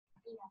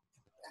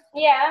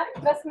Yeah,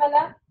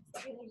 basmala.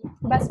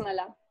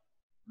 Basmala.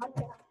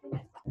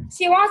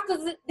 She wants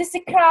to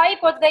describe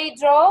what they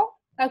draw.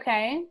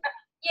 Okay.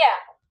 Yeah.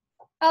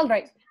 All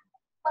right.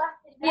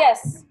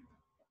 Yes.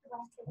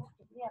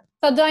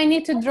 So do I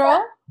need to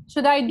draw?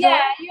 Should I draw?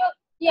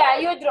 Yeah,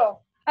 you draw.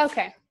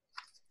 Okay.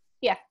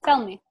 Yeah,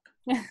 tell me.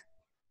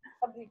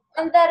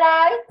 On the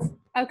right,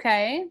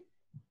 Okay.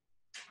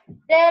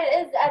 there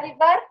is a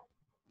river.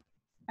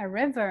 A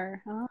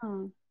river.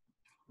 Oh.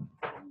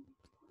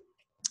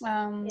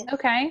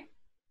 Okay.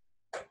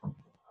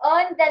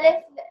 On the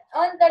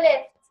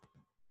left.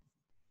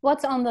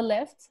 What's on the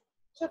left?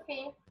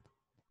 شوفي.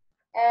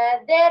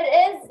 There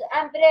is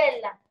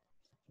umbrella.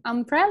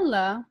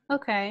 Umbrella.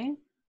 Okay.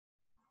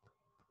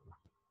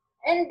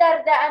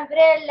 Under the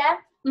umbrella,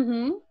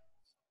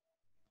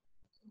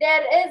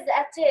 there is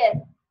a chair.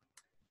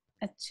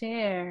 A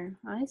chair.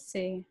 I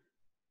see.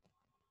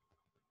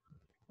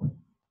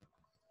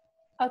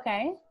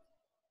 Okay.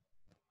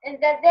 And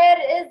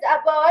there is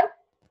a ball.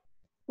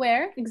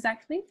 Where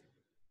exactly?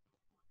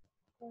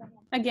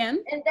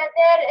 Again? And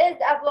there is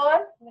a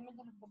ball.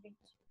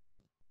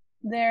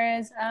 There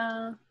is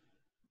a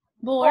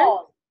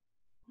board.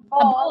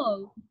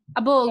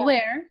 A ball. Yeah.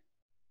 Where?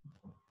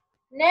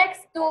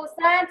 Next to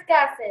sand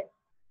castle.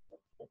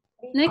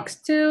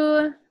 Next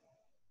to.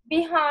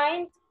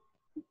 Behind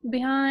the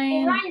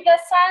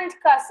sand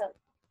castle.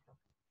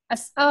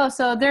 Oh,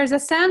 so there's a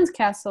sand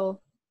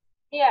castle.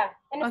 Yeah,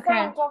 in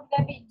front of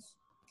the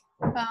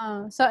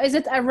beach. So is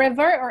it a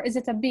river or is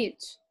it a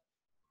beach?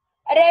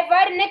 A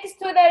river. Next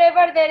to the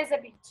river, there is a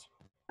beach.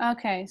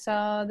 Okay,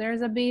 so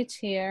there's a beach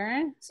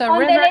here. So on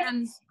river the left,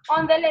 and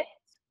on the left.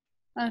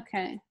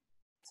 Okay,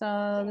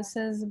 so this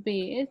is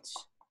beach,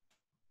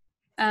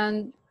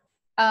 and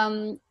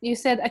you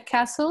said a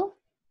castle.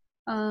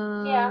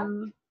 Yeah.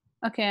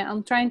 Okay,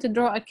 I'm trying to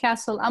draw a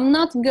castle. I'm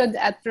not good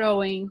at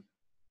drawing.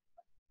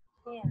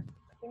 Yeah.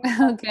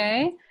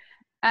 Okay,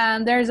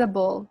 and there's a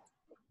ball.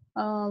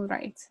 All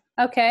right.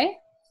 Okay.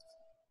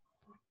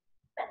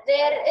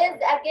 There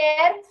is a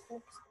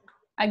girl.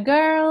 A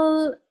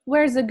girl.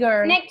 Where's the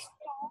girl? Next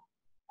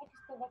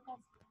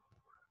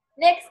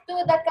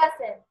to the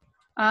castle.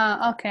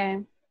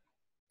 Okay.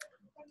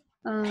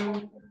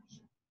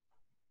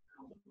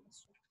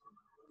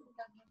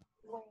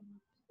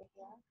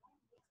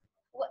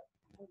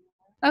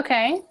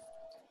 Okay.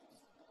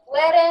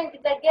 Wearing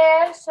the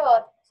girl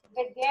shorts.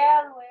 The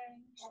girl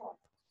wearing shorts.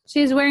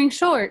 She's wearing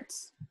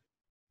shorts.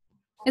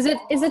 Is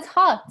it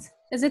hot?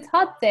 Is it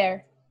hot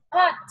there?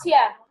 Hot,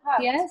 yeah.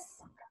 Hot.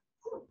 Yes.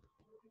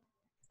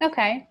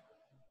 Okay.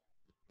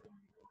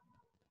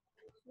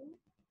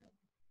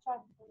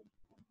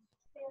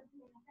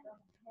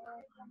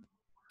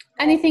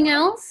 Anything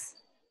else?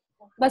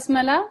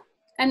 Basmala?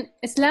 And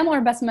Islam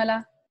or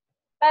Basmala?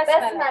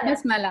 Basmala.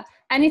 Basmala.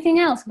 Anything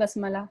else,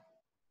 Basmala?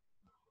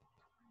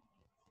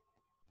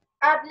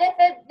 At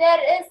left,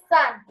 there is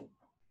sun.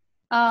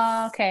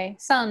 Okay,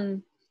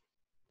 sun.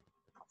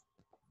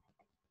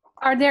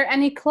 Are there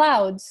any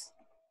clouds?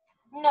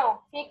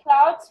 No.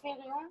 Clouds?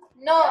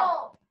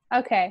 No.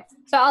 Okay,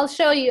 so I'll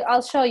show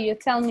you.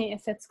 Tell me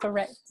if it's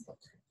correct.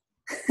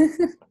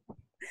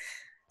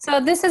 So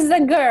this is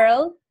the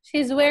girl.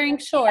 She's wearing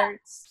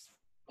shorts.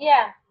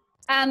 Yeah.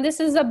 And this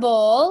is a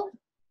ball.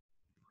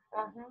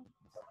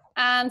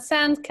 And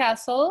sand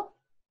castle.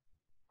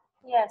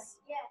 Yes.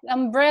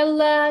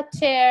 Umbrella,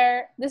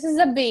 chair. This is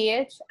a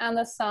beach and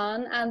the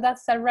sun, and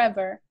that's a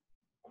river.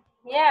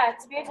 Yeah,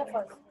 it's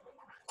beautiful.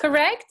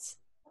 Correct?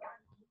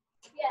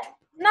 Yeah.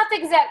 Not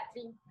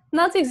exactly.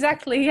 Not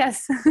exactly,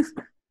 yes.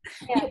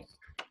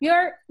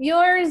 Yeah.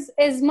 Yours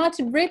is much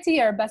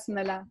prettier,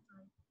 Basmala.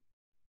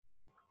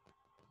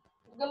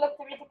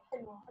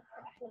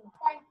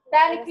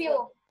 Thank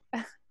you.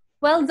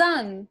 Well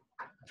done.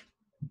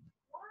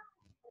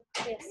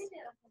 Yes.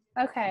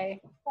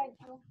 Okay. Thank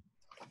you.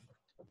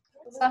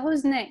 So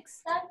who's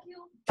next? Thank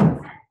you.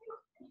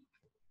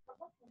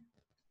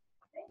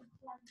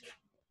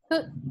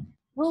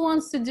 Who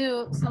wants to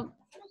do some?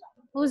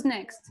 Who's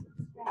next?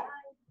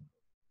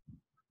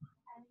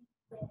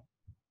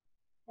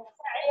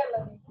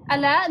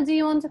 Ala, do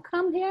you want to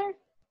come here?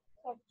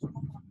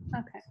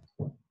 Okay.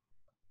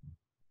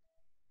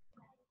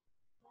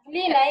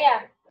 Lena,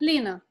 yeah.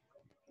 Lena.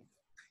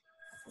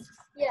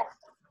 Yeah.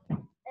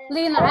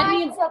 Lena, I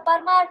need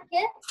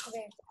supermarket.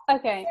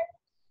 Okay.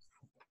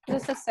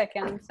 Just a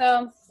second.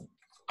 So,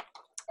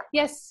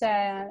 yes.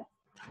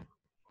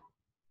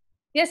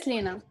 Yes,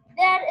 Lena.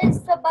 There is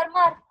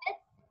supermarket.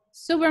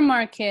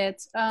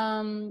 Supermarket.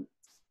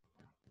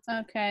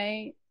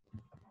 Okay.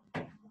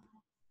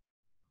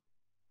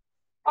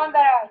 On the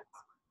right.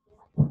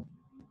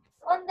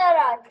 On the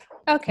right.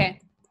 Okay.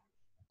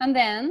 And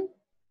then?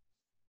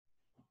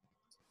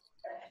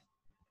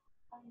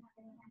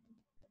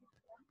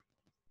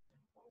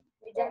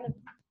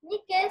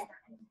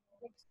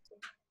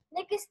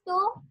 Next to.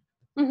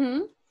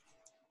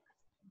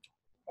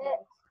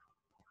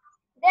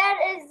 There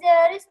is a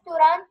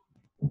restaurant.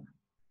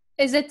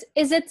 Is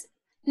it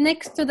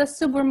next to the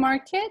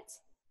supermarket?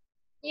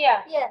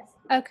 Yeah. Yes.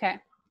 Okay.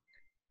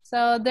 So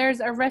there's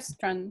a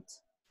restaurant.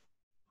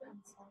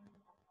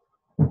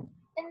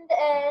 In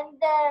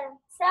the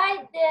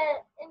side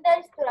in the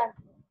restaurant.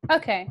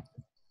 Okay.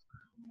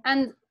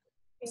 And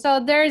so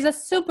there's a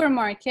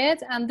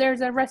supermarket and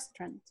there's a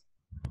restaurant.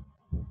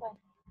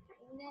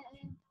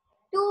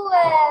 Two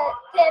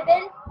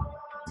tables.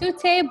 Two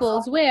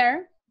tables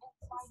where?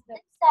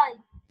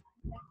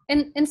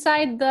 Inside.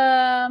 Inside the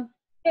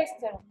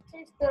Restaurant.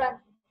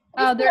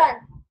 Oh, Restaurant.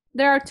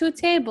 there are two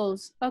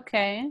tables.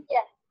 Okay.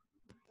 Yeah.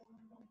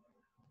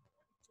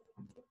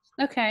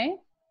 Okay.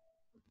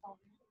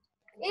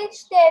 Each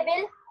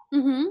table.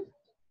 Mm-hmm.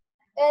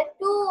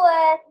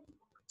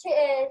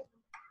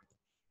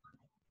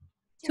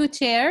 Two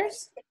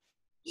chairs.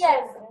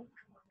 Yes.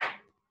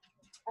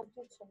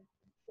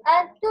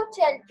 And two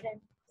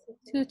children.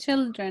 Two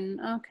children.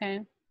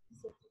 Okay.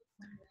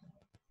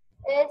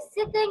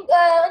 Sitting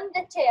on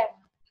the chair.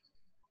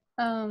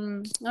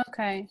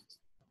 Okay.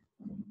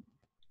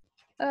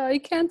 I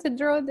can't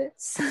draw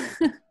this.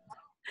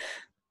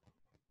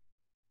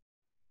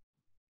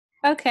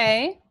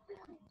 Okay.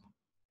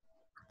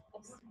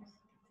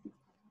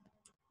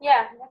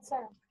 Yeah, that's it.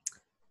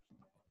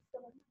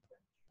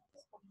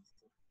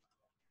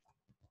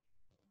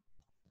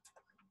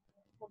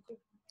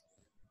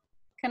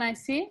 Can I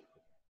see?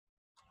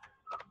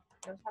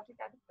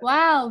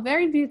 Wow,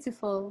 very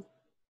beautiful.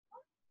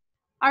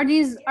 Are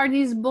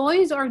these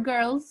boys or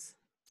girls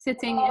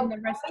sitting in the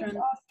restaurant?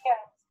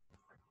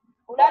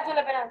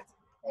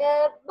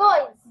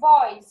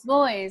 Boys.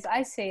 Boys,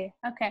 I see.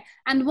 Okay.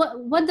 And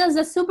what does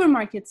the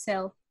supermarket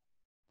sell?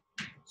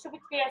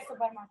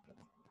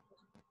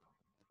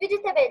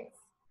 Vegetables.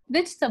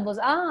 Vegetables.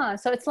 Ah,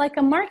 so it's like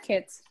a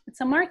market. It's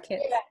a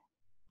market. Yeah.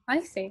 I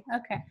see.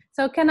 Okay.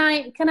 So can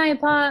I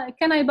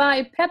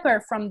buy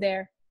pepper from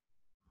there?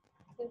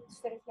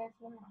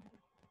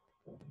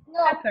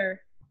 No.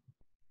 Pepper.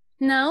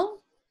 No?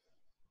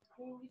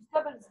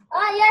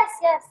 Ah,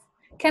 yes.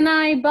 Can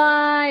I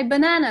buy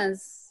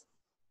bananas?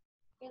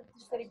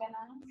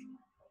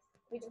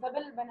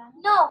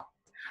 No.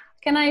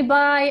 Can I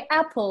buy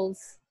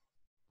apples?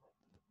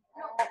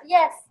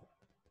 Yes.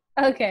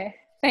 Okay.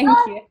 Thank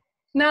you.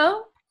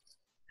 No?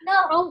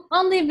 No.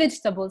 Only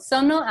vegetables,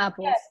 so no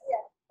apples.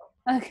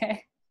 Yes.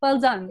 Okay. Well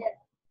done. Yes.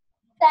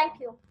 Thank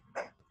you.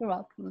 You're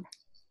welcome.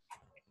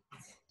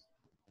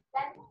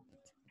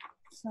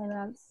 So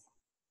that's.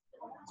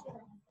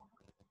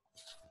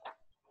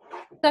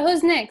 So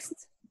who's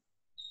next?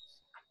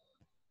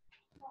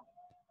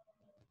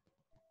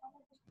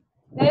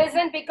 There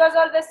isn't, because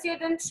all the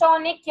students saw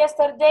Nick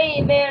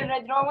yesterday their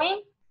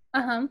drawing.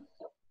 Uh-huh.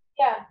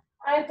 Yeah.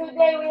 And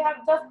today we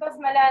have just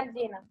Basmala and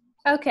Dina.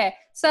 Okay.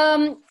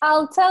 So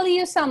I'll tell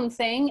you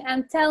something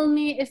and tell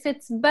me if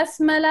it's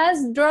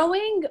Basmala's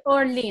drawing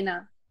or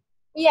Lina.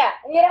 Yeah.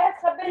 هي راح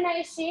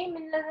تخبرنا إشي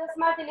من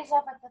الرسمات اللي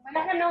شافتها،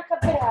 فنحن بدنا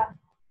نخبرها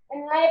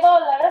إن هاي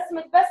والله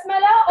رسمة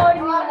بسملة or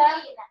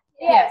Lina.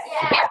 Yes.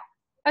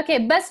 Okay,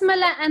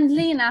 Basmala and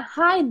Lina,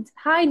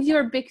 hide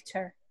your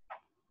picture.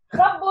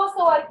 خبوا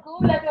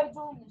صوركم لا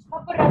ترجونيش،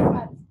 خبوا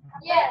الرسمات.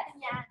 Yes.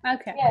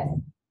 Okay. Yes.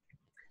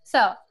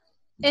 So,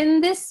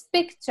 in this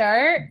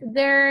picture,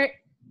 there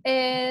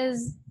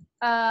is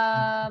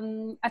a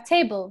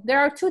table. There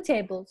are two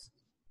tables.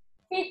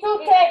 في two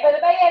table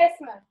بأي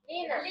رسمة؟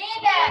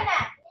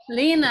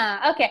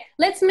 Lina. Okay,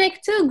 let's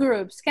make two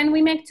groups. Can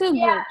we make two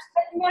groups?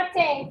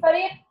 مرتين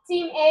فريق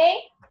team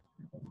A,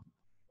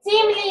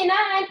 team Lina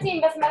and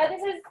team Basmala.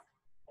 This is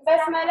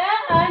Basmala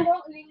and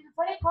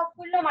الفريق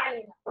كله مع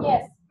Lina.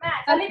 Yes.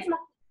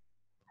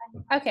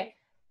 Okay,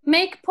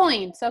 make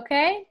points,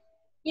 okay?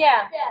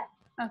 Yeah.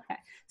 Okay,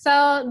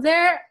 so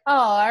there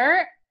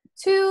are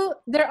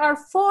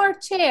four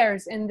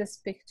chairs in this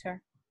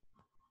picture.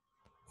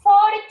 4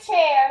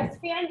 chairs.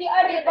 في عندي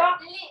 4.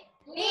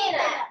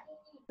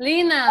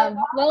 Lina,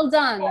 well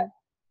done.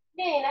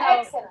 Lina,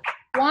 excellent.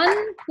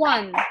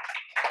 1-1.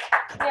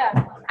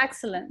 Yeah.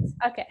 Excellent.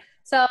 Okay,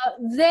 so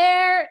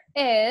there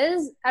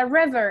is a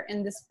river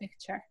in this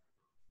picture.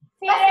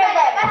 في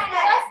river.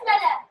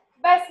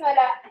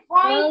 Basmala.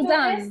 Well Point to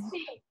done. this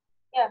team.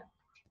 Yeah.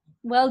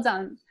 Well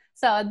done.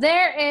 So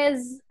there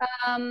is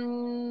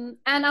an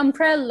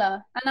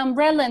umbrella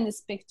in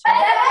this picture.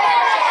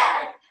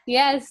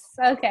 Yes,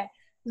 okay.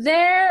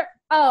 There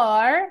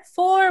are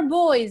 4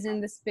 boys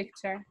in this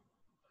picture.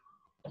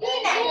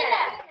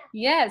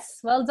 Yes,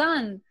 well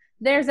done.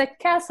 There's a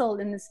castle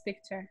in this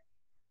picture.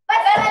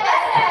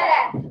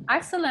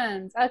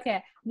 Excellent.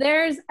 Okay.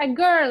 There's a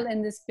girl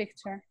in this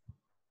picture.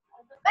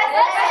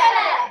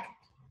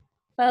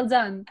 Well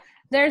done.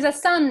 There's a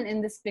sun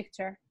in this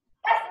picture.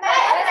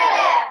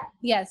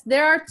 Yes,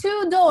 there are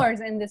 2 doors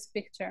in this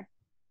picture.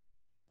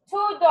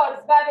 2 doors,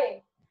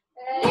 baby.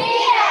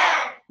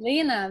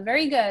 Lina,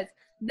 very good.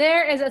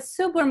 There is a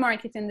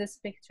supermarket in this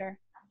picture.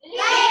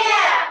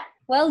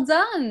 Well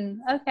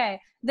done. Okay.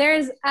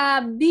 There's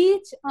a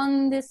beach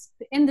in this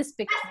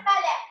picture.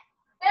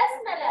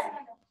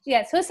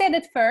 Yes, who said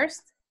it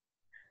first?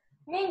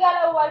 مين قال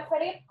أول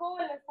فريقكم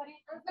ولا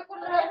الفريق؟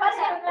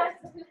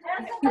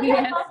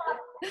 Yes.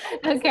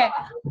 Okay.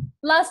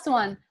 Last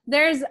one.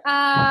 There's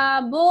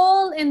a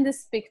ball in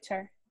this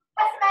picture.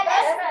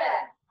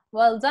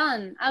 Well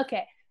done.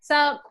 Okay.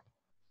 So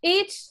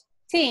each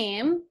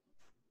team,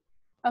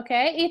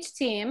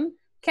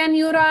 can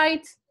you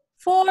write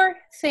 4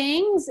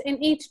 things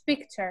in each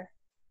picture?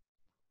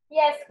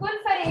 Yes,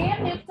 كل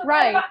فريق يكتب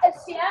Right. 4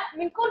 أشياء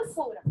من كل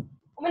صورة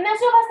ومنها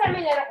نشوف هسه مين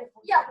اللي راح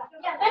يفوز.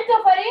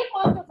 أنتوا فريق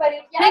وأنتوا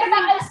فريق.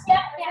 4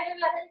 أشياء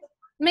يعني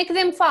Make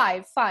them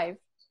 5.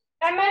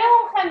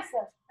 اعملوهم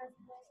 5.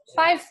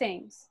 5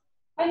 things.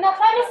 منها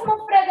 5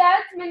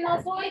 مفردات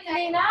من صورة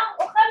لينا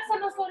و5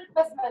 من صورة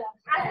بسملة.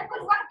 على كل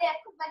واحدة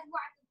يكتب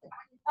مجموعة.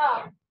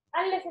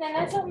 عن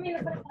الاثنين نشوف مين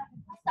الفريق.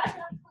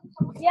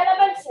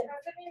 يلا بلشن.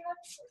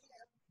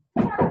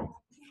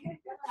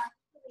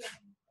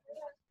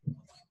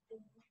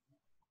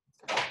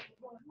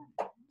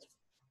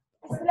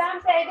 اسلام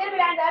تعي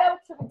قربي عند علاء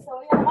وشو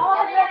بتسوي؟ يلا ما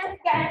واحد راح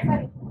يحكي عن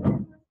الفريق.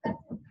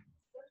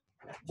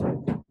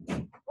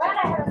 وين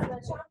راح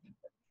يروح شو؟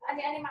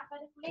 أنا مع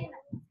فريق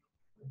لينا.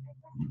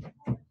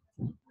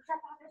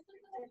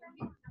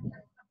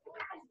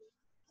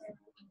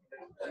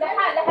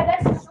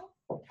 لحد شو؟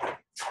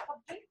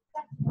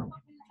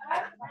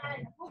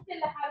 ممكن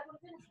لحال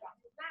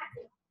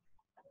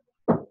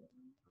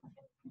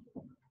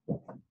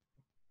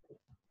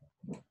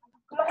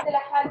كل واحدة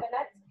لحال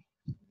بنات.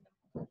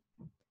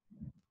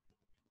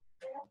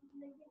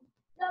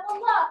 لا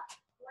والله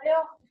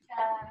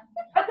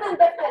حطوا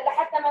الدفتر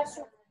لحتى ما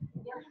نشوف.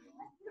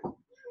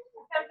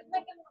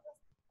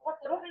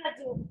 روح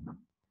لنجيب.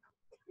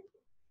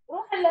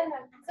 روح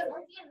لهنا.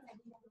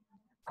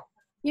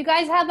 You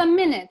guys have a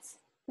minute.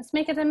 Let's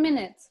make it a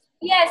minute.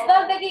 Yes,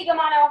 ضل دقيقة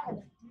معنا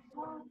واحدة.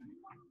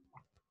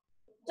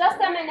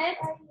 Just a minute.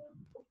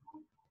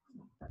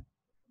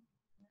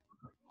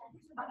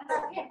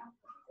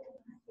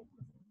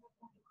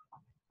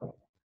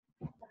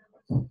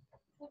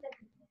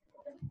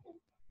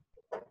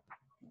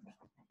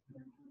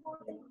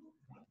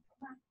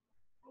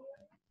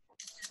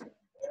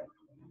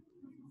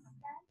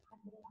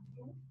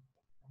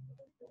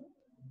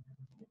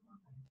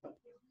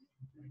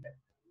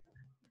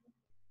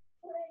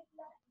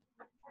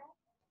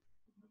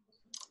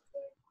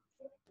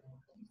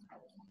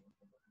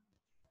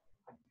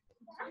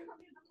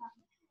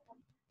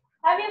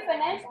 Have you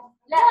finished?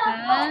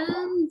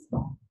 And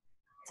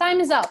time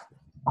is up.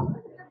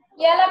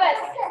 يلا بس.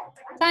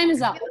 Time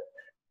is up.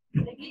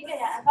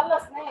 دقيقة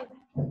خلصنا.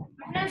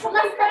 احنا نشوف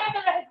الفريق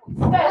اللي راح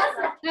يفوز.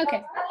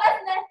 Okay.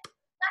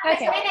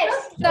 Okay.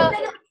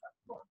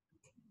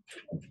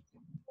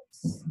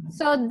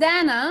 So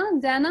Dana.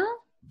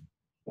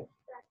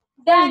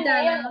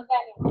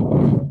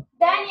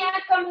 Dania,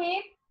 come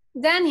here.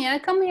 Dania,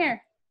 come here.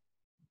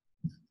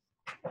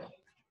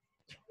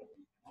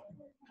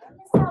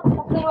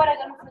 حطي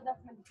الورقة المفروضة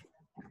منك.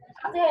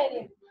 حطيها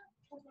لي.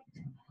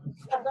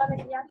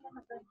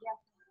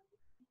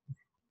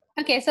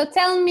 Okay, so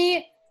tell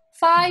me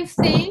 5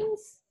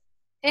 things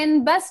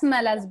in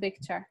Basmala's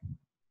picture.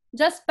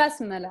 Just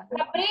Basmala.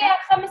 خبريها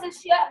 5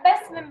 أشياء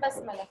بس من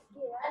بسملة.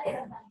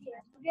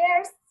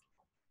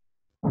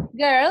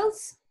 Girls.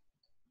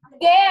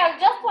 Girl,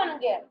 just one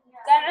girl.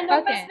 كان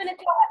عندهم Okay. بس بنت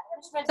واحدة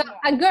مش So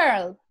مجموعة. a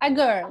girl. A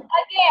girl,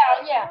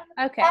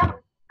 yeah. Okay.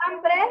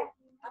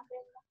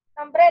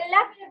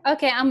 Umbrella.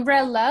 Okay,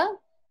 umbrella.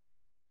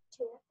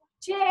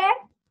 Chair.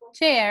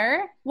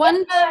 Chair.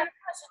 One.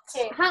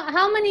 chair.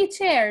 How many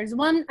chairs?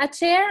 A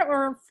chair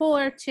or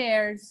 4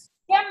 chairs?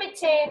 كم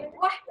chair؟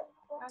 واحدة.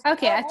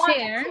 Okay, a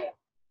chair.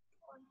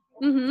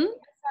 Mm-hmm.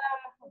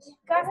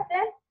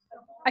 Castle.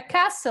 A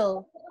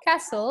castle. A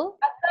castle.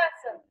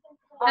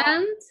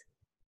 And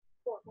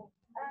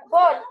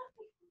Ball.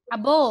 a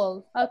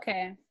ball.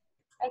 Okay.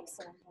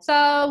 Excellent. So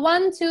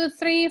 1, 2,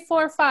 3,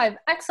 4, 5.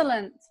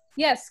 Excellent.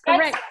 Yes,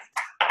 correct.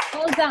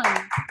 Well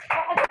done.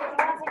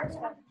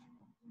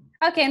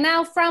 Okay,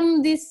 now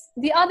from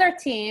the other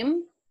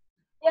team,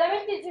 يلا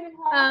مين تيجي من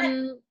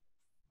هون؟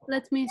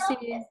 let me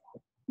see.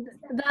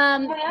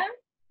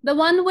 The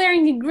one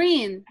wearing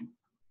green.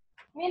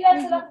 مين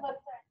لابس الأخضر؟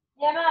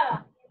 يا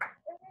ماما.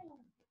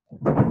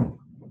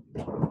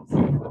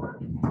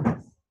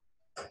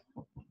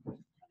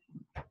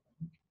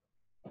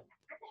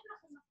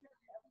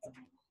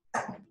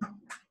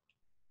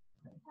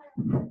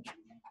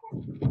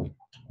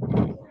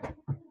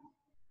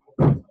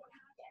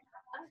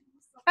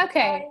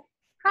 Okay.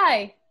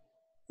 Hi.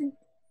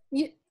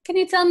 Can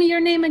you tell me your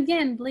name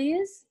again,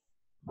 please?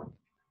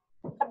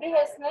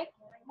 خبريها اسمك.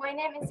 My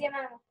name is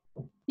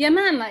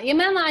Yamama.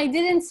 Yamama, I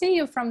didn't see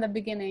you from the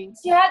beginning.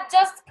 She had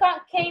just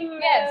came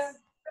Yes.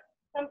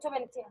 from 2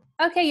 minutes.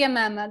 Okay,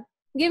 Yamama,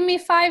 give me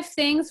 5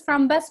 things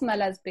from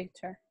Basmala's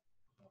picture.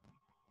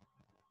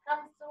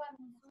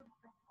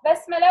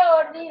 بسملة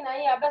or Nina,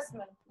 yeah,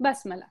 بسملة.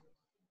 Basmala.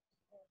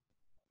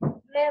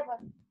 River.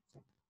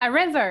 A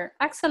river,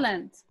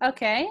 excellent.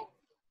 Okay.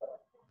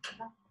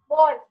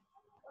 Ball.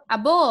 A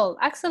ball,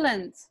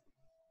 excellent.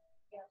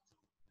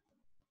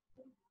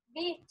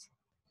 Beach.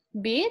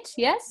 Beach,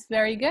 yes,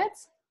 very good.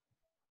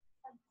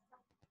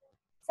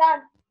 Sun.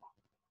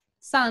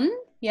 Sun,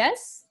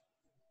 yes.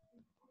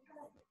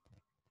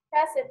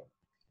 Castle.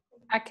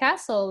 A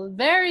castle.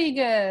 Very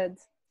good.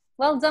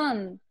 Well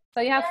done.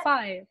 So you have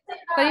 5.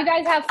 So you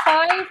guys have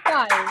 5,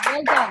 5.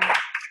 Well done.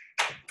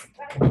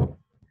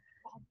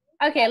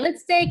 Okay,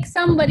 let's take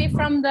somebody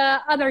from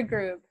the other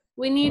group.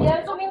 We need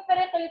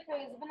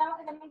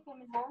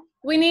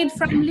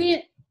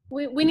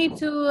we need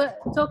to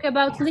talk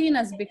about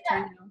Lena's picture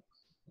now.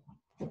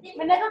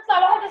 بدنا تطلع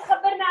واحدة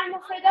تخبرنا عن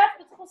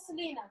مفردات بتخص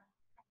لينا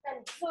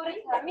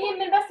صورتها. مين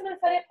من بس من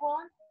الفريق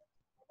هون؟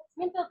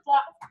 مين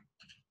تطلع؟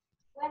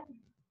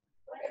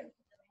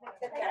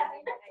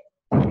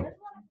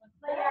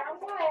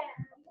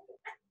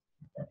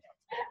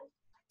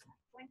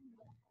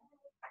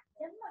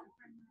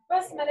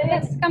 بسملة.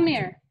 Yes, come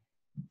here.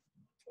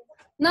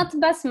 Not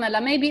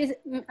Basmala, maybe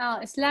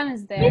Islam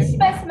is there. مش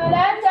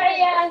بسملة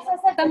تعيا.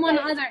 Someone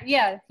other,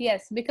 yeah,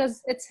 yes,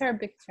 because it's her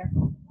picture.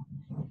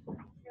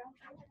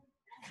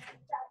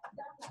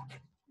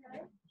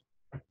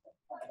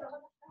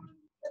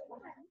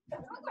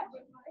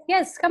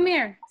 Yes, come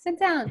here, sit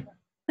down.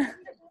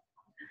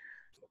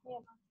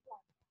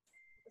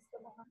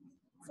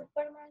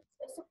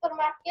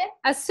 Supermarket.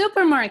 A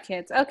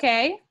supermarket,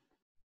 okay.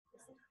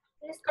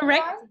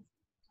 Correct.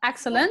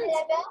 Excellent.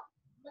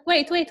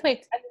 Wait.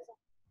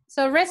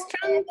 So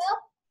restaurant.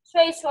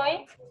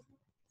 شوي.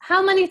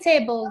 How many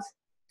tables?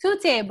 2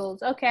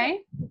 tables, okay.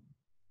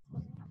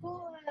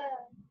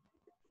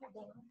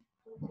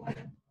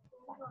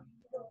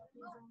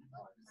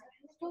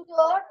 Two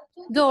doors.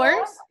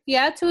 Doors,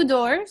 yeah, 2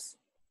 doors.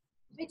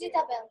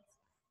 Vegetables.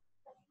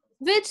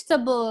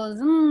 Vegetables,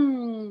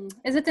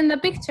 is it in the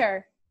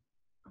picture?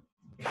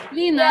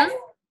 Lena?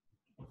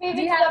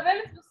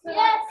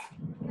 Yes.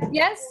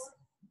 Yes?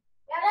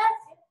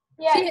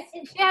 Yes.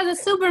 She has a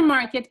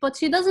supermarket, but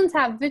she doesn't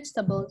have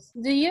vegetables.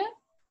 Do you?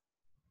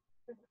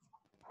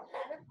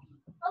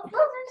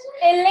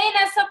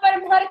 Elena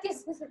supermarket.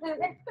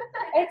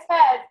 It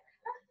has.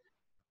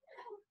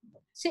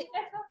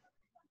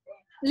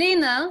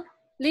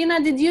 Lena,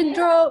 did you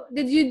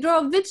draw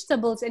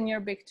vegetables in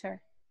your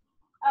picture?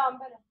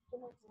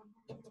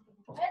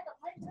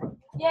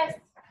 Yes.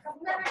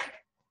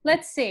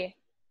 Let's see.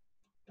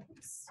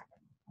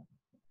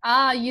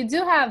 You do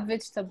have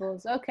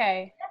vegetables.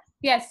 Okay.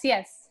 Yes.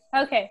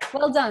 Okay,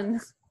 well done.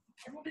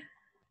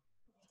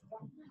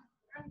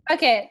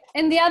 Okay,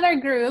 in the other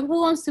group,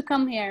 who wants to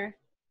come here?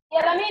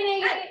 يلا مين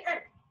يجي؟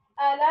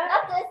 لا.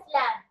 Not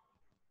Islam.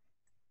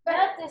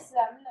 بنات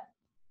إسلام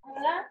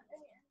لا.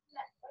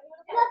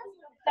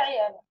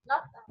 تعالى.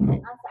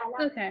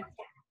 Okay.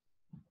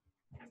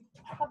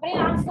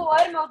 خبرينا عن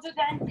صور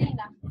موجودة عند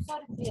لينا.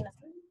 صورة لينا.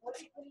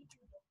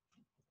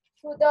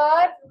 Two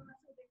door.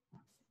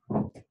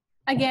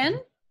 Again?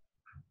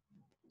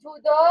 Two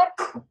door.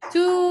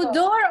 2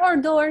 door or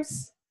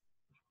doors?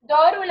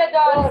 دور ولا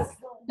دورز؟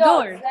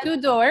 Door.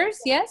 2 doors,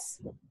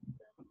 yes.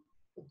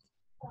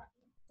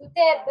 Two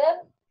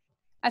table.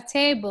 A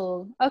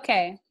table.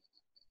 Okay.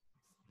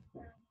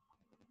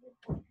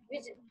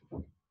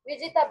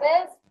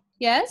 Vegetables.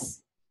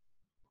 Yes.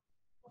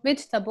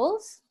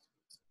 Vegetables.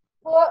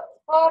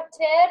 Four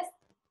chairs.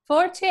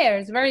 4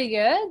 chairs. Very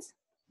good.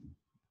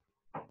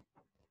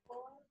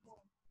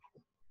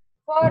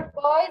 4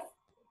 boys.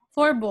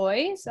 4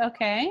 boys.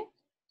 Okay.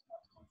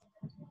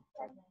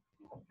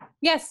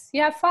 Yes,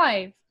 you have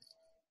 5.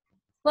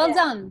 Well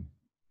done.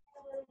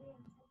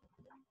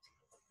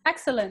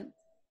 Excellent.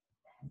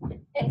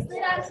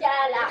 Excellent,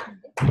 Shala.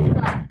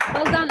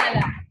 Well done,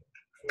 Ella.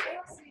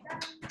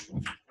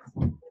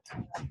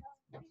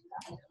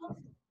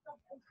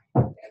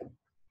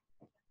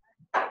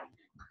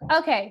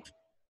 Okay.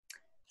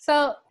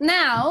 So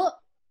now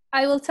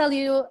I will tell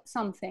you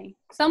something.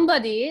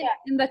 Somebody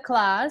in the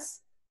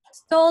class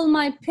stole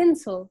my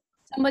pencil.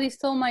 Somebody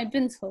stole my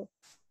pencil.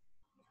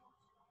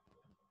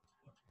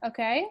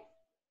 Okay?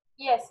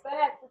 Yes,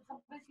 بنات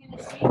بتخبرك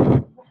كل شيء.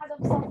 حدا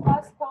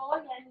بصفها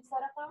ستول يعني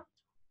سرقة.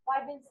 My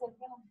pencil.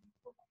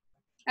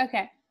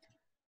 Okay.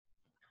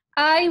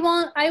 I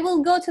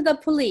will go to the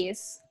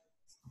police.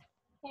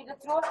 هي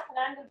بتروح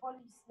لعند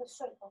البوليس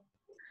للشرطة.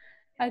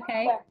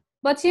 Okay.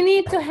 But you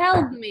need to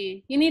help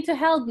me. You need to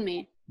help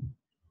me.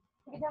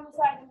 بدها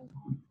مساعدة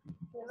منكم.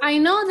 I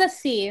know the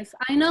thief.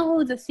 I know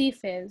who the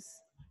thief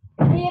is.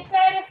 هي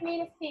بتعرف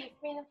مين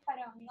الثيف، مين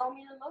الحرامي أو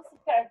مين اللص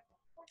بتعرف.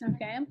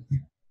 Okay.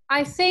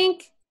 I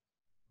think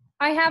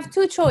I have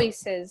 2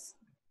 choices.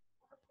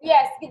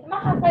 Yes, قد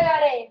معها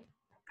خيارين.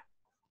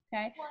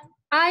 Okay.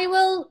 I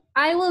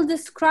will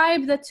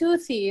describe the 2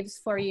 thieves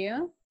for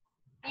you.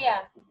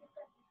 Yeah.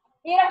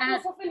 هي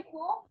راح توصف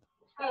لكم.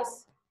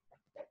 Yes.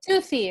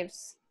 2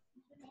 thieves.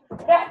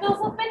 راح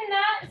توصف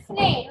لنا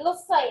 2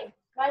 لصين.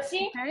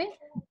 ماشي؟ Okay.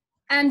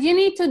 And you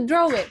need to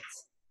draw it.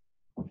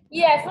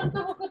 Yes,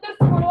 انتوا بدكم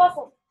ترسموا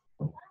الوصف.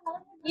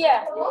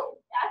 Yeah.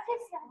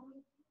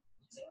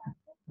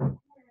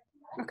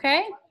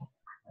 Okay.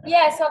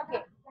 Yes,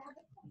 okay.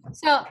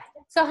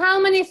 So how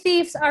many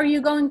thieves are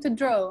you going to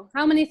draw?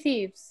 How many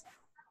thieves?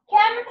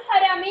 كم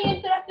حرامي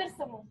انتوا راح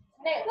ترسموا؟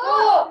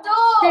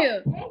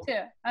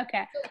 2.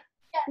 Okay.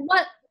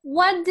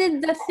 What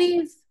did the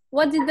thieves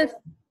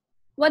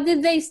what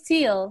did they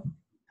steal?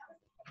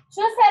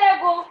 شو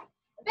سرقوا؟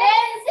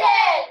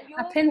 Pencil.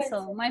 A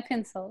pencil, my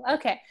pencil.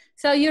 Okay,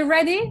 so you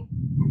ready?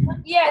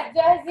 Yes,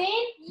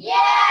 جاهزين؟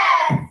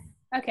 Yes.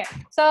 Okay,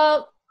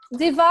 so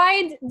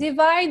divide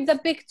the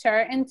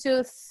picture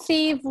into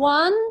thief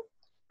 1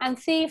 and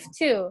thief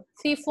 2.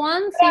 Thief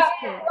 1, thief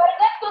 2.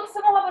 وردتكم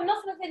اقسموها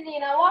بالنص مثل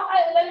لينا،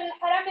 واحد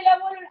للحرامي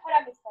الأول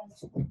والحرامي الثاني.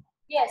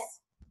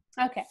 Yes.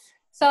 Okay,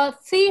 so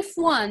thief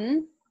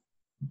 1.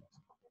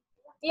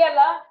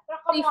 يلا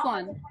رقم Thief 1.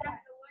 1.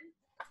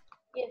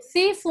 Yes.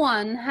 Thief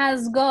 1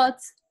 has got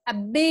a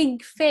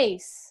big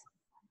face.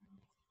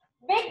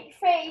 Big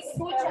face.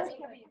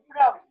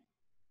 برافو.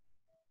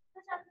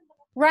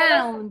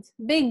 Round,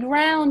 big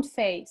round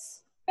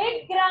face.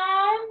 Big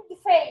round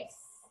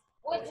face.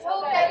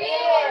 وجهه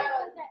كبير.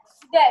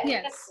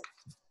 Yes.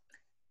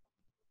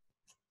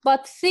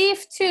 But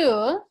thief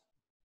 2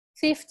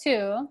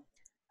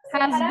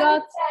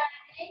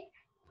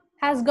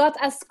 has got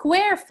a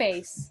square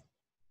face.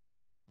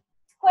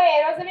 Square.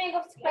 What's the meaning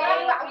of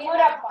square?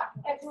 مربع.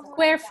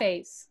 Square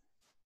face.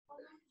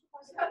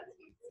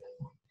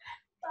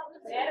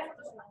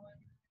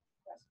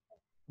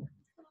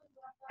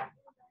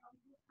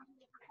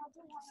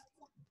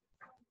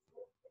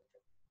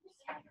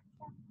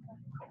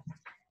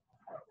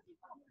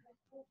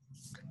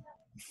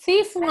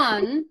 Thief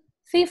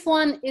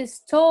 1 is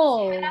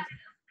tall.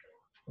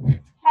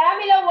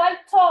 حرامي الأول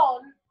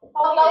tall.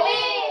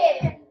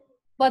 طويل.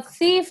 But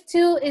thief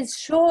 2 is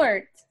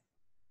short.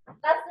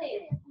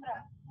 قصير.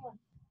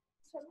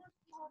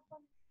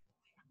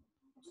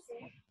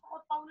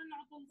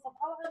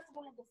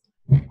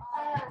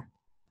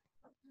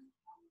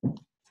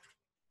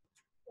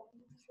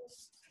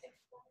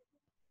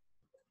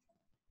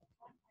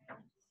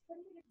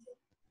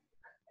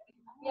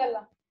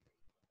 يلا.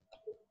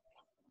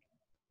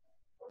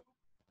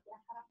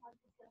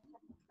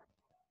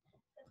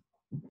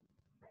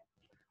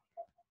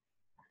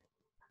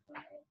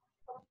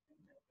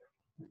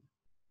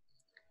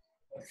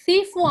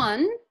 Thief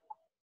 1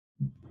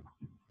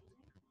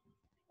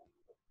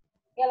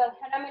 يلا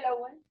الحرامي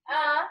الأول.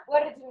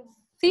 ورد.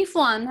 Thief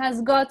 1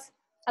 has got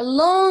a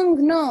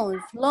long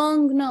nose.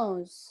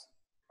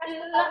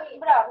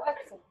 برافو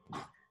أكثر.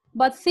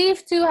 But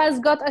thief 2 has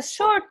got a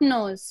short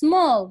nose,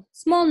 small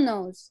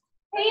nose.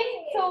 Thief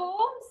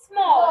 2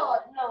 small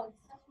nose.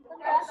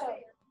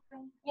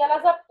 يلا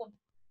ظبطوا.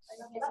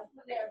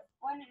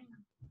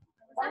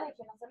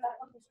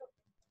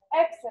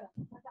 Excellent.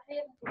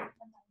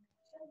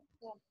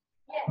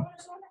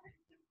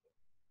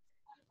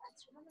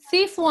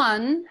 Thief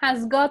 1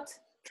 has got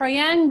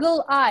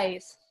triangle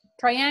eyes.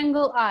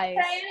 Triangle.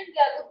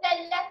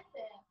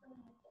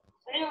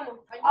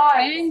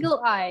 Triangle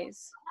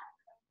eyes.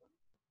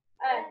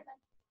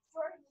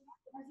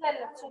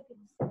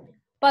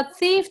 But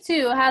thief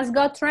 2 has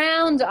got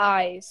round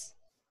eyes.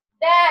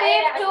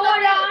 Thief 2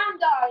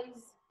 round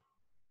eyes.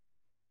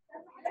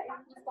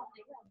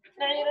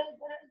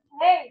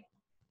 Hey.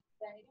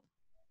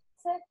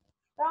 Sit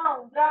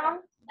round.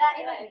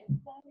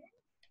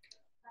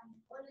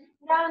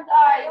 Round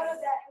eyes.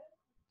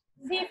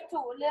 Thief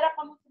 2 اللي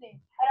رقم 2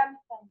 حرام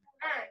الثاني.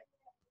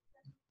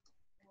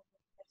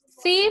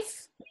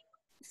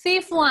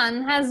 Thief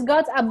 1 has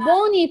got a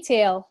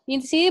ponytail.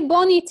 You see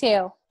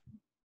ponytail.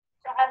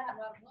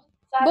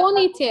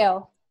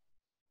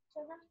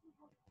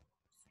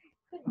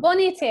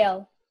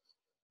 Ponytail.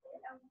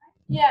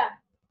 Yeah.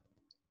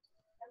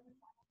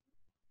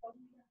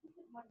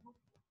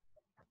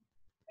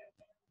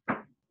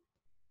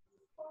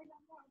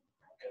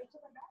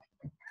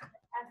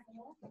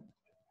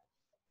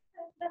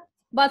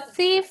 But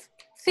thief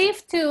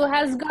 2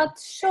 has got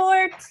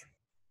short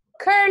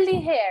curly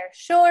hair.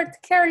 Short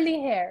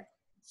curly hair.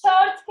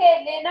 Short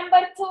curly.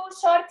 Number 2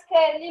 short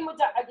curly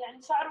مجعد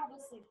يعني شعره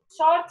قصير.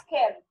 Short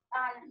curly.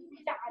 يعني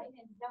مجعد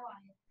من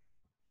الزوايا.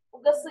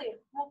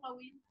 وقصير مو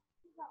طويل.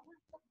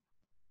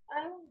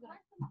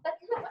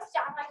 بس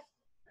شعرك.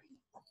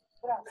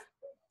 برافو.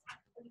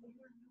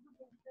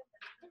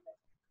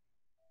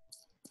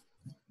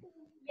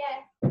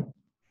 Yes.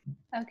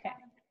 Okay.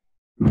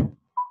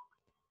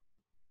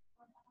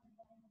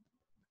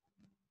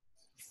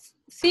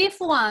 Thief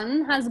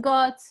 1 has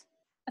got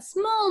a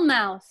small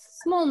mouth.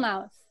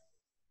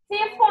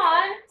 Thief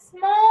 1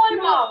 small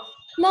mouth.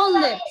 Small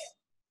lips.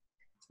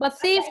 But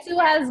thief 2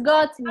 has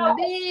got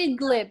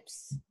big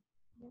lips.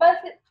 بس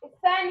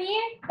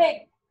الثاني big.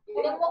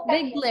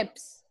 Big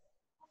lips.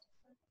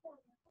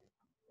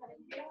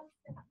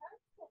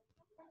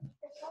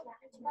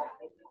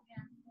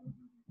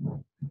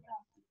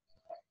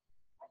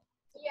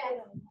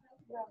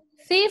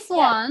 Thief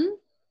 1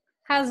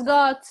 has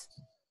got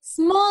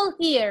small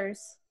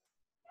ears.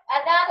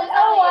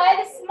 الأول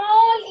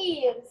small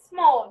ears.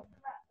 Small.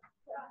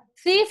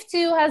 Thief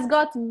 2 has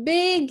got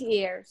big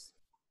ears.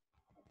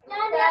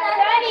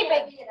 الثاني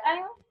big.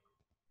 أيوه.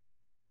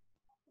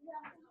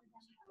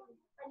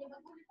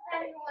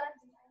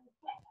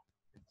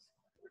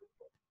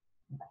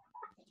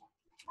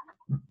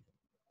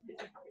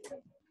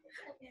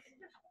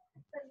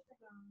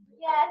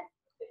 Yes.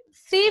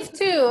 Thief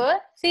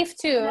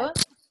 2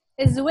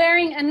 is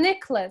wearing a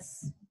necklace.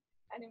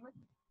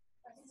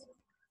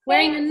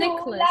 Wearing a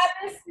necklace.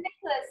 لابس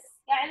necklace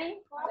يعني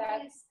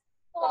لابس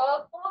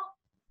طوب.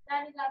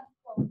 ثاني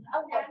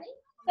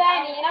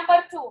number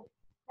 2.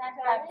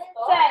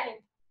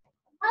 ثاني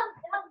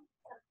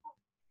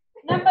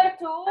number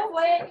 2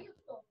 وين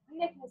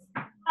necklace.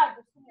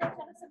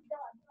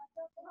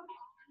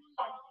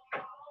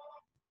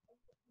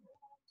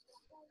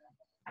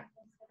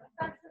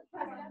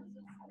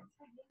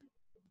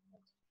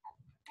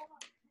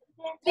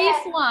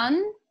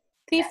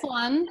 Thief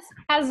one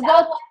has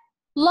got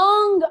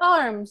long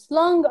arms.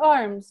 Long.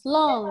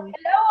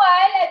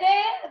 الأول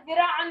أداة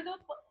ذراع عنده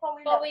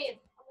طويل.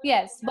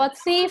 Yes, but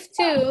thief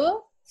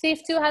two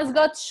has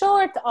got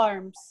short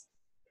arms.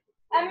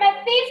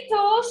 أما thief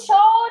 2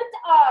 short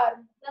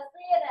arm.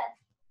 قصيرة.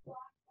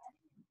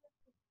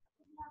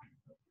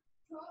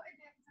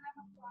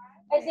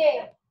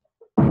 أداة.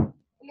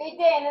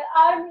 اليدين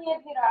الارم هي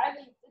الذراع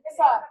اليد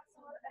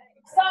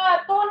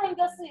صار طولهم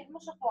قصير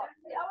مش طوال.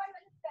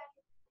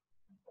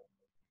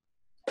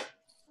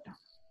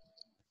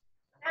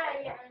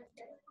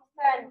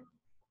 الثاني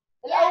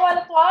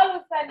الأول طوال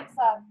والثاني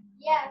قصير.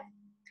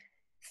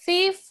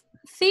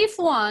 Thief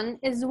one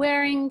is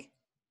wearing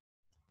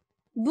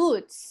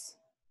boots.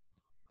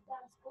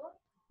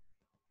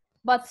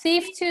 But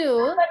thief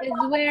two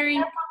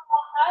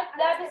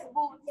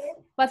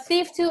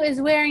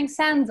is wearing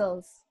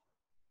sandals.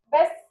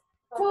 بس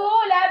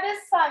تو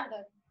لابس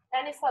ساندل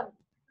يعني صندل.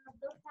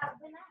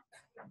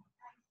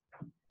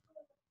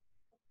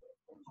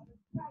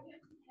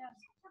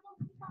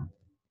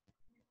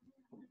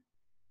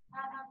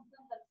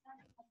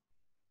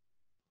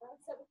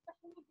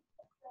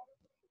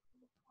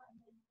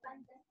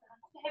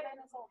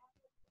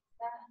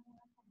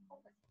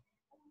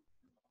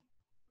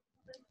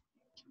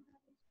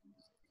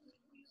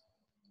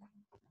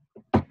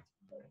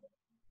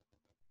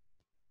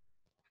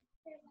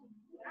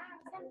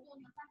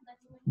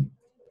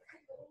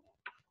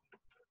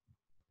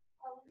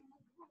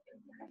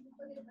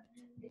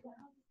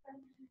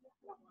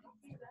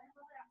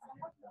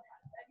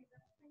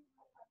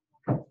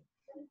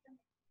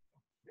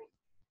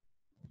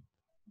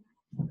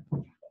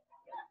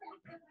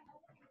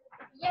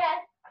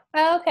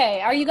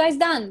 Okay, are you guys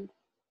done?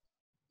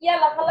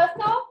 يلا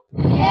خلصتوا؟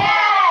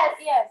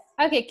 Yes.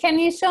 Okay, can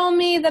you show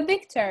me the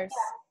pictures?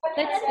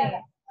 Let's see.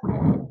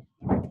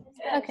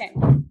 Okay.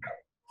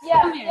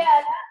 Yeah.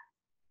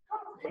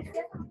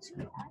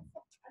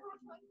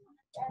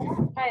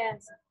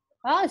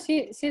 Oh,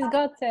 she's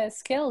got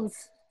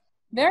skills.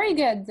 Very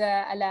good,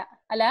 Ala.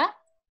 Ala?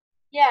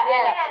 Yeah.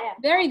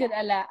 Very good,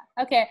 Ala.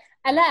 Okay,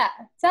 Ala,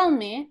 tell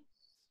me,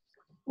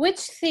 which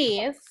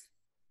thief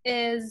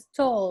is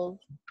tall?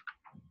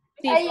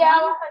 أي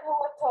واحد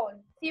هو tall.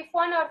 Thief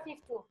 1 or thief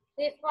 2?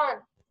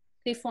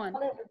 Thief 1.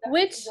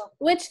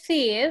 Which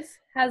thief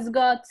has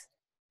got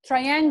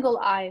triangle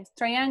eyes?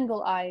 أي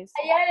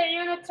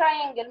عيونه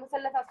triangle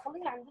مثلثات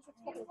خلينا عندك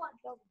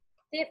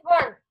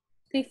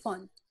Thief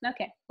 1.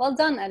 Okay, well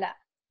done, Ala.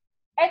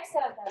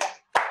 Excellent.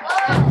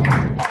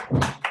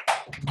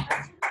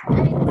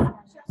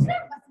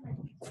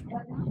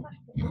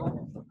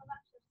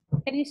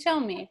 Can you show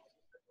me?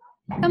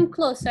 Come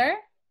closer.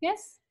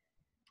 Yes.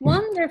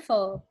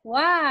 Wonderful.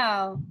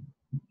 Wow.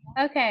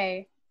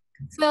 Okay.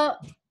 So,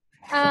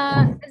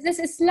 is this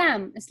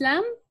Islam?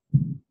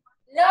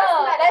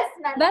 No.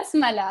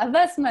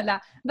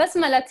 Basmala,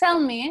 tell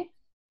me,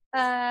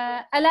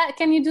 Ala,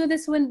 can you do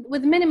this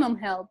with minimum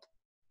help?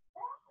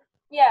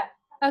 Yeah.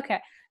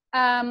 Okay.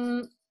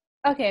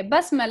 Okay,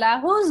 Basmala,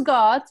 who's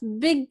got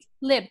big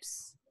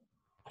lips?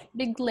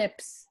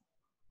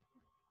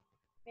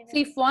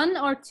 Thief 1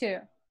 or 2?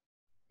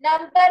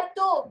 Number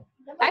 2.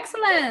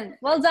 Excellent.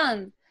 Well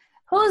done.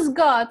 Who's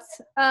got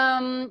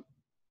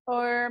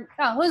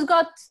who's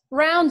got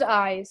round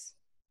eyes?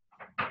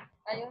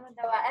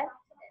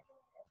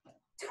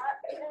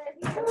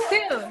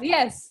 2.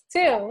 Yes,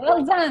 2.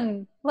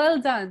 Well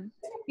done.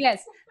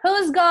 Yes.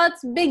 Who's got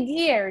big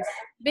ears?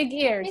 Be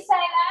silent.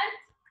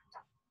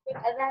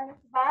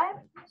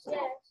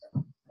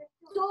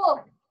 2.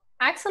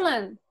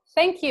 Excellent.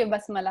 Thank you,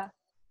 Basmala.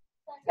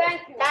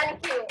 Thank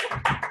you.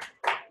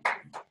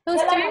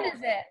 Whose turn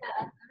is it?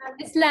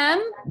 Islam?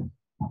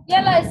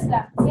 يلا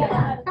إسلام.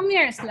 يلا. Come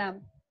here,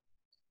 Islam.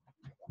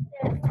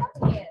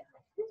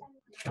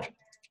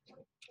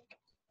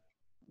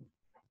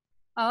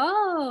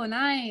 Oh,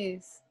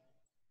 nice.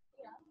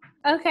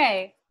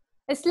 Okay.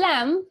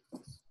 Islam,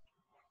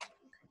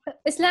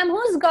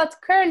 who's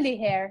got curly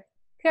hair?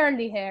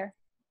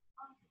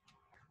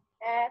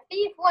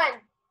 Thief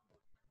 1.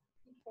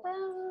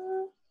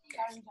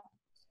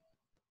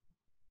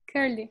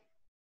 Curly.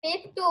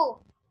 Thief 2.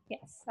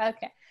 Yes,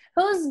 okay.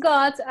 Who's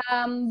got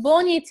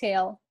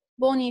ponytail?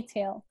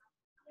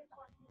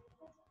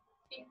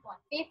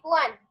 Thief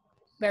 1.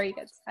 Very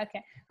good.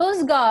 Okay.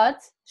 Who's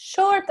got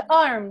short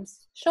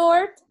arms?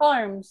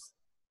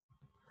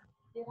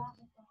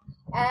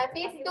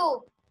 Thief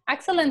 2.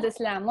 Excellent,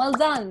 Islam. Well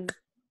done.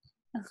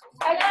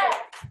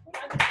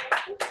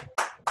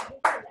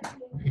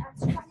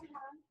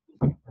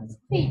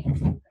 feet.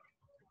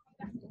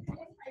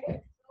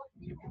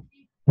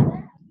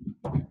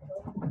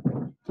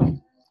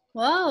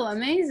 Wow,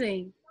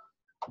 amazing.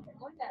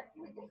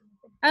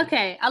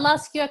 Okay, I'll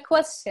ask you a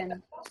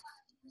question.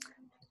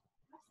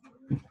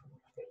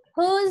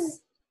 Who's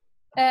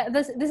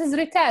this is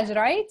Ritaj,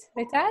 right?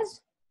 Ritaj?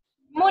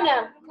 Muna.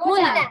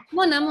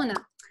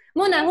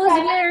 Muna,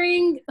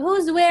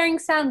 who's wearing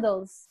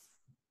sandals?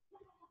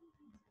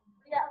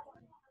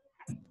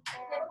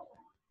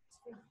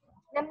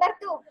 Number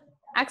 2.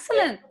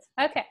 Excellent.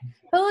 Okay.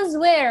 Who's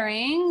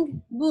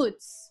wearing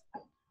boots?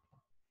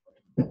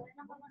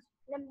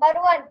 Number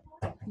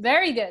 1.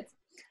 Very good.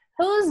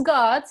 Who's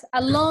got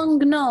a long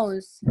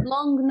nose?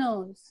 Long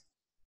nose.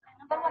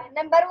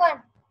 Number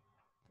 1.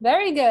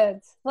 Very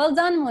good. Well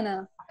done,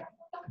 Muna.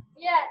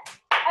 Yes.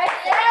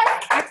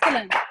 Yes.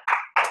 Excellent.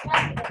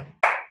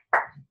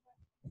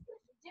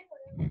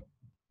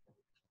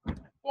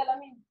 يلا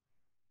مين؟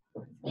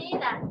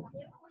 لينا.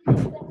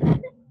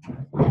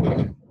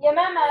 يا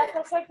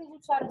ماما شوي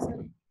تجيب شعر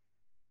اسود.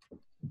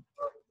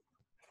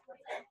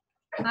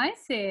 I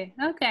see.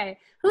 Okay.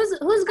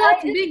 Who's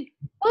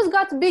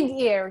got big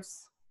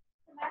ears?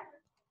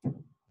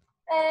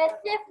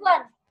 Safe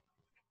 1.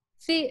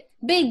 See,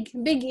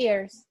 big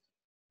ears.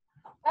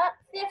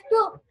 Safe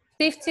 2.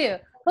 Safe 2.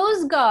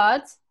 Who's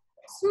got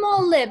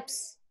small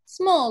lips?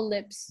 Small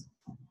lips.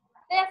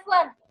 Safe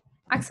 1.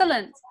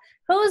 Excellent.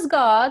 Who's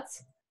got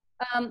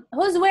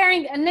who's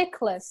wearing a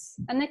necklace?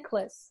 A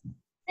necklace.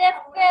 Safe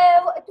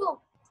 2.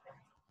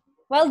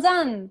 Well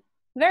done.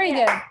 Very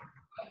good.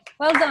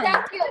 Well done.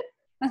 Thank you.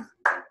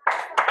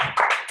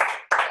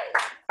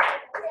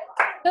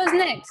 Who's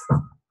next?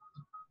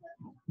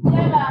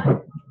 يلا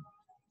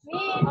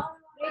مين؟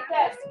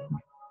 ريتاج.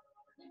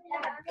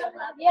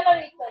 يلا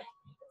ريتاج.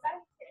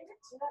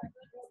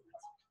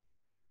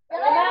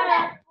 يا ماما.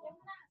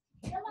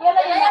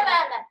 يلا يا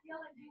ماما.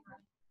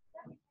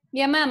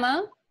 يا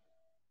ماما.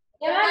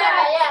 يا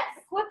ماما. Yes.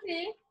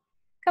 quickly.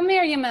 Come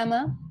here, يا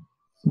ماما.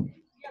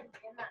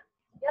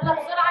 يلا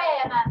بسرعة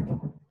يا ماما.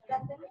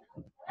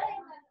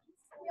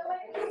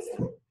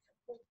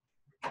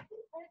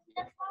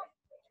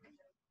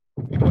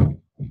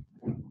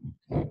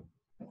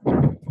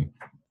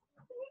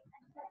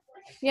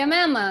 يا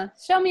ماما,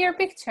 show me your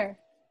picture.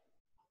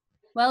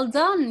 Well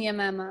done, يا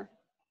ماما.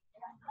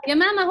 يا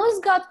ماما, who's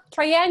got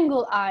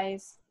triangle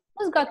eyes?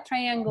 Who's got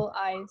triangle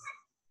eyes?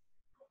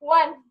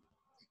 1.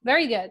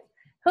 Very good.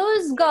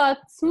 Who's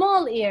got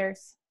small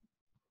ears?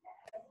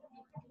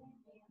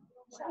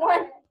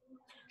 1.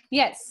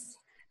 Yes.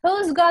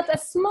 Who's got a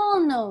small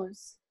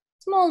nose?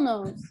 Small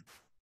nose.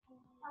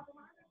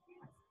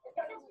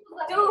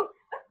 2.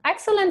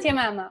 Excellent, يا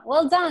ماما.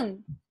 Well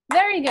done.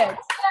 Very good.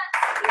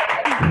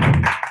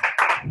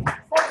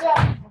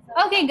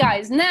 Okay,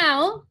 guys,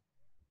 now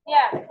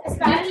Yeah.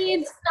 we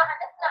need...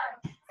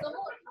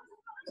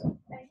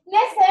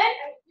 Listen.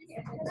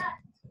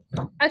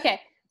 Okay,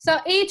 so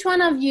each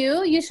one of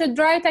you should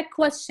write a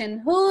question.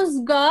 Who's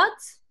got,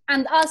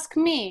 and ask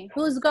me,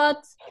 who's got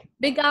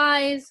big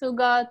eyes,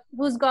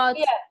 who's got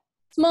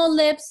small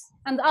lips,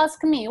 and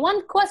ask me. One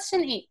question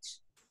each.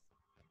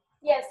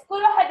 Yes.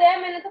 كل واحد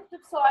دايما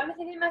تكتب سؤال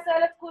مثل هي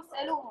مسألة تكون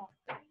تسألوها.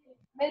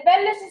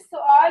 بنبلش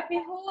السؤال ب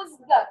who's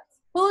got.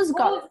 Who's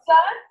got?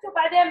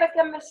 وبعدين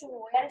بكمل شو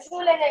هو، يعني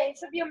شو لديه،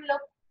 شو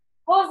بيملك.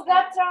 Who's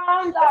got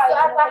round eyes.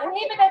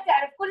 يعني هي بدها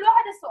تعرف كل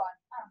واحد السؤال.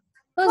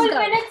 كل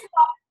بنت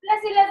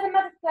سؤال. لازم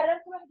ما تتكرر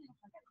كل واحد.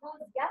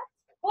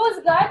 Who's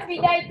got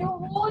بدايته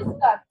who's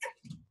got.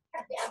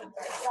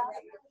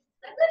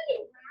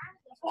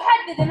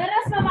 وحدد ان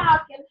الرسمة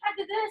معك،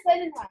 محدد ان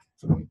سألنها.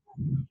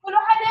 كل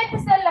واحد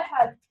تسأل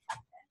لحاله.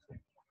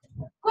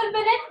 كل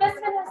بنت بس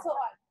منها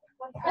سؤال.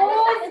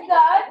 Who's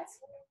got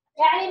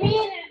يعني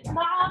مين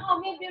معاه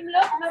ومين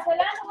بيملك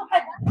مثلا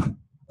محدد.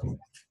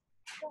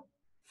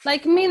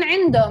 Like مين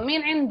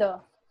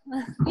عنده.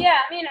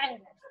 Yeah, مين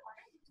عنده.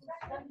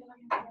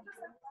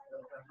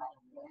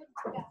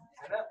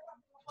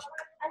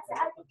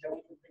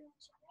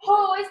 Who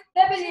is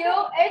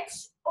WHOSE.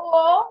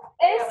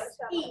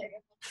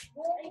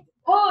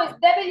 Who is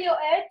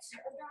WH.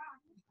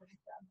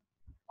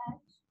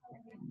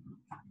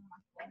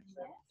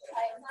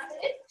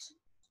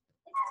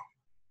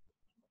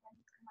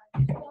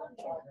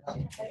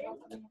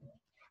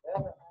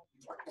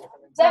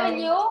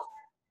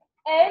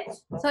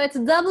 So it's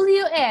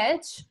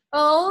WHOSE.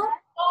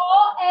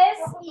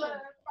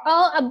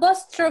 O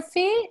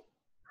apostrophe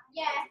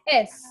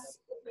S.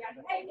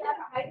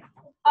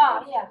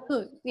 Yeah.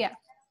 Good. Yeah.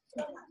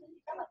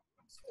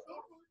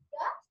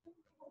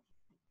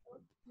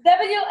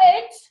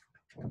 WH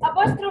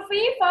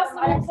apostrophe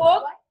فاصل من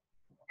فوق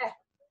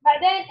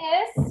بعدين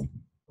S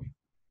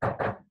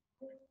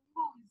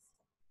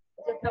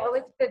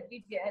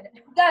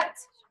got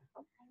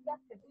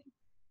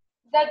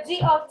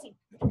GOT.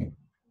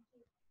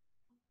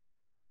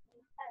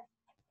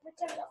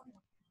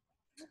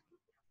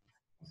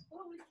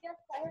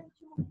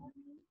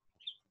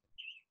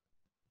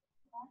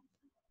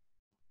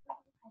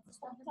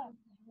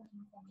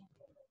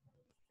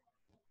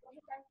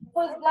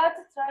 Who's got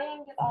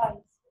triangle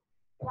eyes?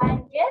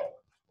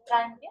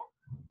 triangle.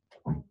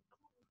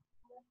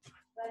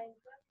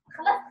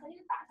 خلاص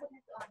خلينا نطلع كل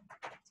سؤال.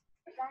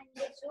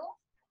 triangle شو؟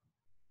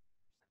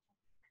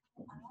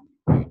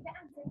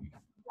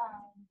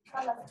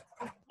 خلاص.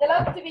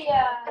 يلا اكتبي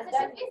يا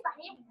اكتبي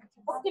صحيح.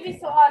 اكتبي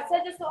سؤال،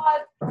 سجل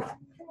سؤال.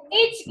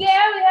 Each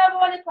girl we have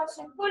one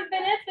question. كل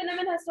بنت لنا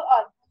منها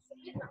سؤال.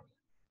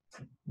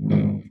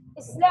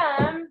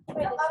 إسلام.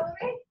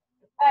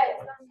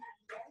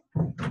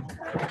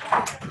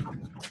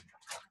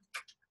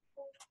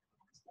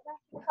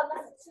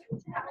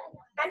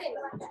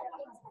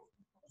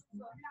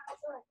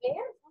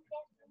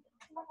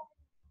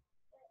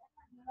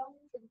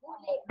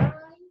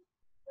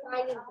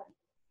 أيوة.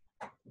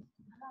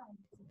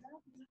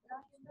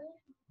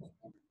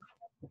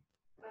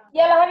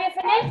 يلا have you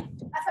finished?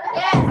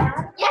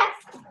 Yes.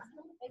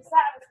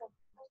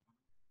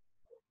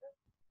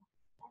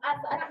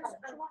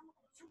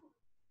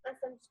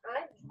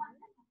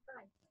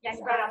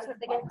 يعني بعد 10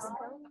 دقائق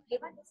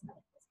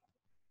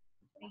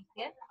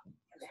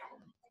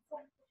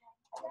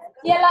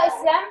يلا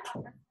إسلام.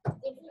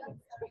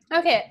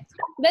 Okay,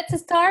 let's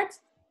start.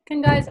 Can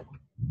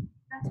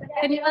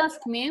you ask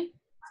me,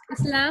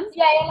 Islam?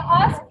 يلا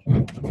ask.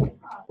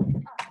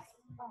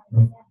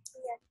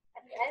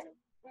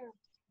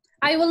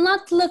 I will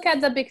not look at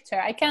the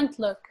picture. I can't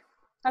look.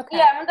 Okay.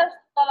 يا ما نقدر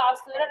تطلع على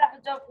الصورة، راح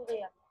تجاوب في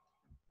غياب.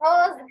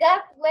 Who's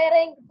got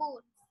wearing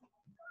boots?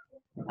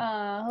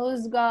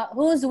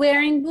 Who's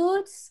wearing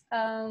boots?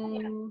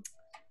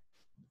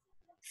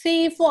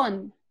 Thief one.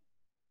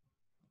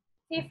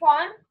 Thief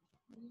one?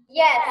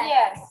 Yes.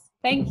 Yes.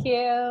 Thank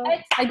you.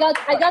 I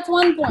got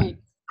 1 point.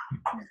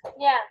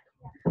 Yeah.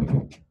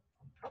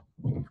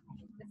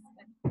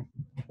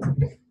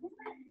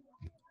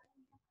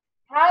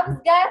 Who's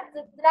got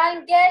the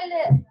triangle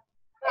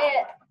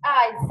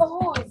eyes?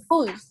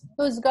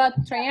 Who's got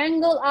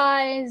triangle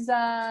eyes?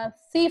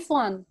 Thief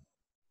one.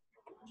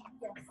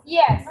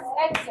 Yes.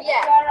 Excellent.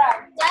 Yeah. You're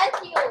right. Thank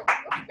you.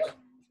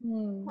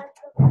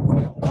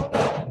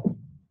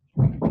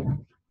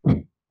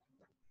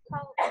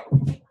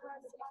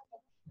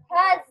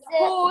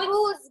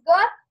 Who's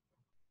got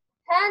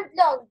hand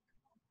long?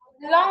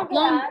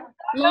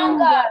 Long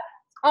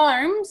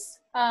Arms.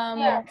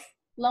 Yes.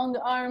 Long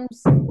arms.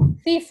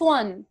 Thief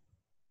one.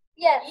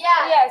 Yes.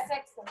 Yes.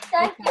 Excellent.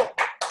 Thank you.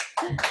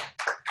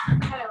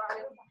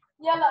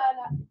 يلا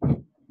أنا.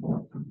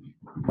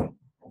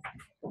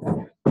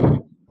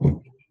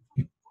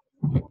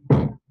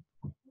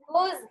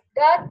 Who's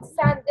got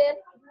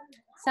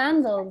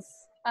Sandals.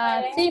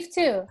 Thief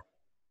two.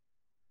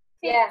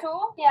 Yeah. Two?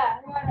 Yeah.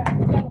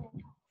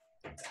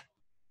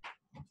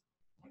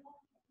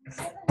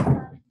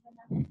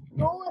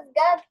 Who's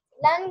got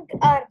long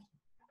arms?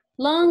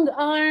 Long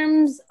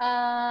arms.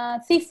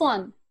 Thief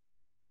one.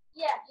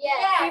 Yeah.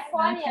 Thief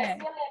one, yes.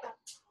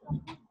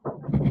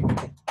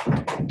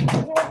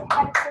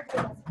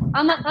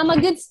 I'm a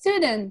good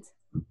student.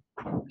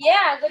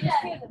 Yeah, good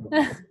student.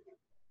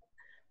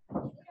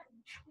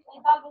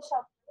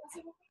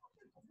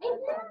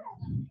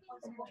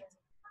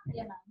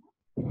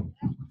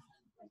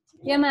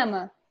 Yeah,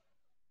 mama.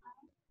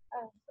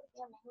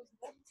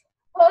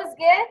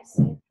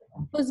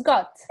 Who's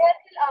got?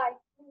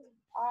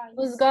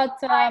 Who's got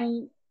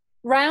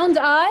round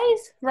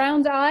eyes?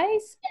 Round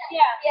eyes?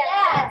 Yeah.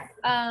 Yes.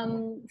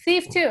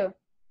 Thief two.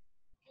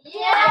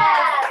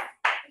 Yes.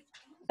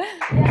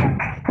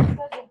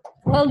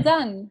 Well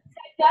done.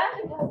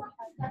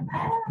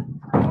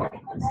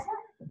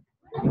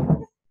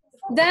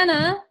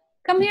 Dana,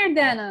 come here,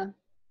 Dana.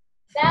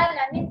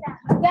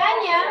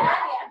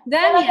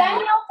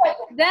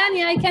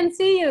 Dania, I can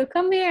see you.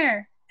 Come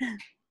here.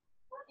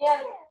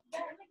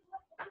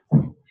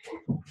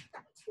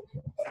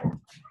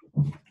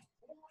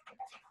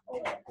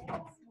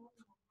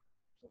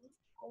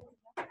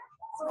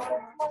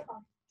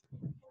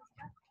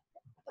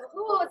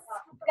 Who's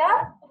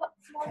got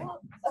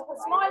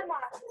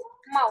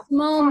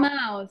Small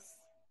mouth.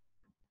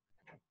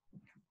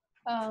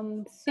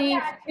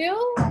 Thief two?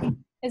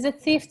 Is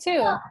it thief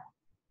two?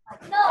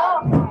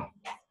 No.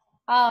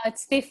 Oh,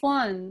 it's thief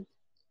one.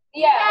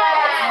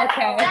 Yeah.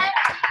 Okay.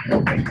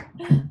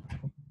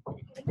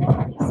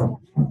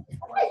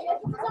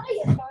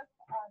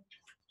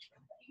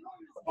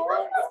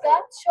 Who's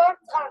got short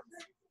arms?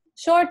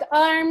 Short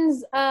arms,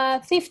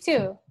 thief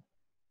two.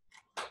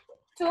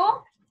 Two?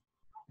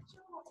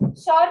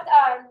 Short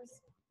arms.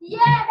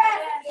 Yes.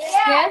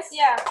 Yes?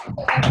 Yeah.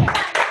 Okay.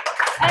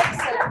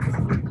 Excellent.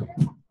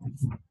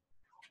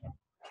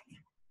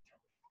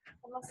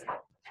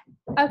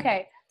 Okay.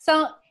 So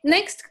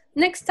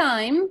next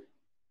time,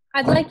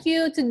 I'd like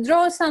you to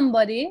draw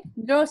somebody.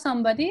 Draw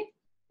somebody.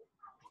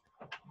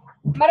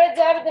 المرة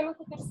الجاية بدنا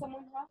منكم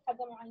ترسمونها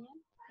حدا معين.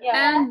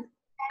 Yeah.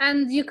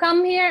 And you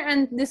come here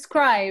and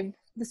describe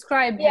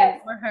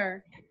him or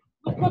her.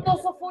 بدكم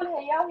توصفوا لها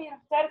اياه وهي رح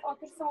تعرف او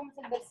ترسموا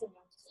مثل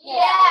برسمها.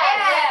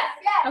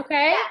 Yes.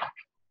 Okay?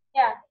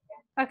 Yeah.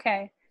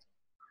 Okay.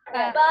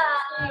 Bye.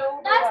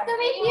 Nice to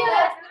meet you.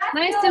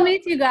 Nice to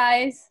meet you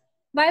guys.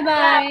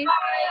 Bye-bye.